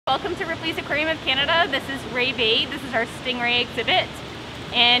Welcome to Ripley's Aquarium of Canada. This is Ray Bay. This is our stingray exhibit.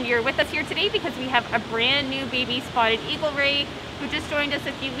 And you're with us here today because we have a brand new baby spotted eagle ray who just joined us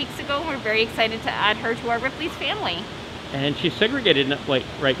a few weeks ago. We're very excited to add her to our Ripley's family. And she's segregated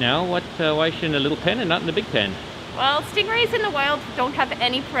right now. Why is she in a little pen and not in the big pen? Well, stingrays in the wild don't have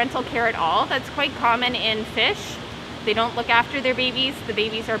any parental care at all. That's quite common in fish. They don't look after their babies. The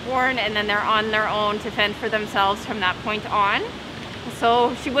babies are born and then they're on their own to fend for themselves from that point on.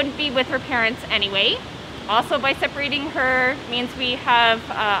 So she wouldn't be with her parents anyway. Also, by separating her means we have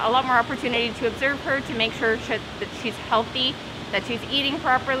a lot more opportunity to observe her, to make sure that she's healthy, that she's eating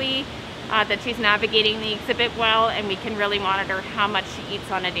properly, that she's navigating the exhibit well, and we can really monitor how much she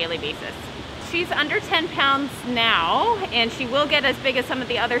eats on a daily basis. She's under 10 pounds now, and she will get as big as some of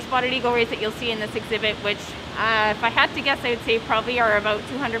the other spotted eagle rays that you'll see in this exhibit, which if I had to guess, I would say probably are about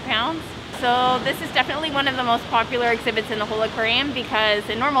 200 pounds. So this is definitely one of the most popular exhibits in the whole aquarium because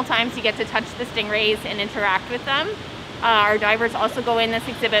in normal times you get to touch the stingrays and interact with them. Our divers also go in this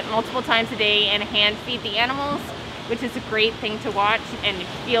exhibit multiple times a day and hand feed the animals, which is a great thing to watch and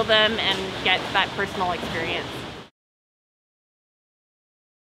feel them and get that personal experience.